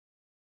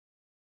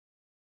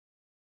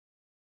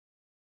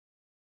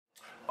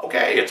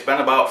Okay, it's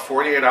been about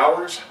 48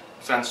 hours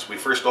since we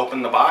first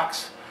opened the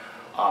box.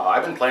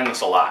 I've been playing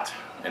this a lot.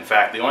 In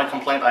fact, the only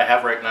complaint I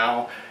have right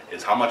now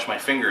is how much my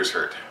fingers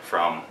hurt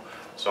from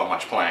so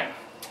much playing.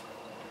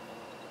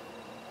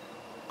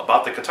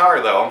 About the guitar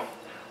though,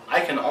 I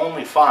can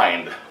only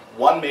find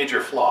one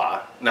major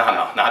flaw.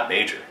 No, not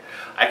major.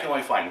 I can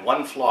only find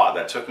one flaw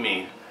that took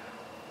me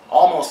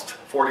almost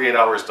 48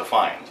 hours to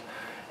find.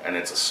 And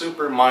it's a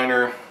super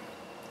minor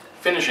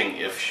finishing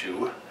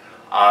issue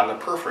on the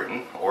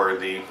perforating, or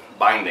the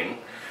binding.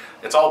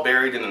 It's all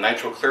buried in the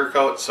nitro clear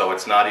coat, so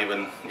it's not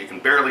even, you can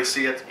barely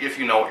see it if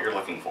you know what you're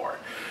looking for.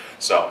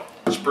 So,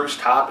 spruce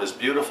top is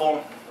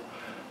beautiful,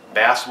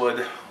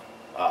 basswood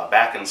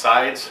back and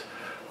sides,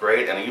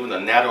 great, and even the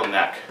natto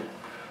neck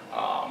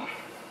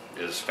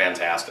is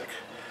fantastic.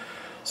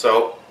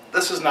 So,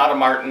 this is not a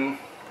Martin,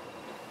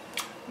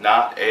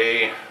 not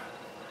a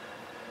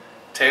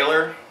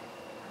Taylor,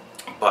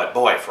 but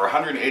boy, for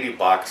 180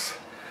 bucks,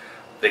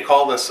 they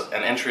call this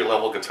an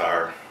entry-level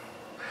guitar.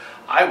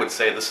 I would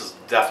say this is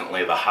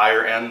definitely the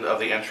higher end of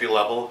the entry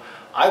level.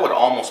 I would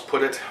almost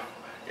put it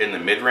in the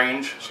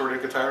mid-range sort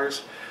of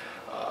guitars,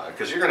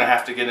 because you're going to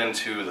have to get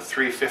into the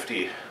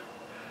 $350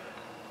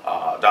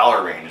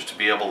 range to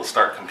be able to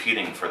start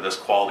competing for this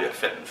quality of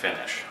fit and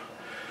finish.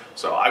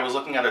 So I was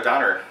looking at a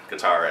Donner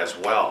guitar as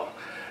well,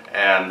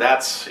 and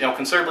that's, you know,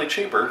 considerably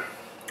cheaper,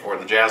 or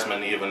the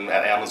Jasmine even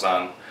at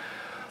Amazon.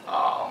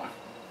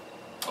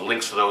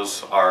 Links to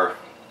those are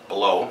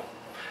below.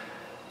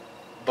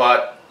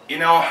 But you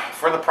know,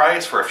 for the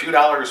price, for a few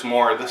dollars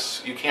more,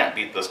 this, you can't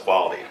beat this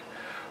quality.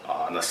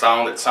 And the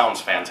sound, it sounds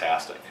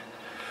fantastic.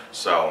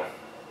 So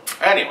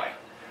anyway,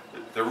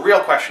 the real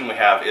question we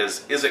have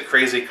is it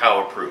Crazy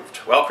Cow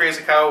approved? Well,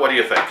 Crazy Cow, what do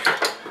you think?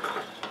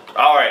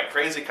 Alright,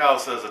 Crazy Cow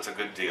says it's a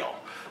good deal.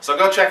 So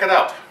go check it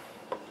out.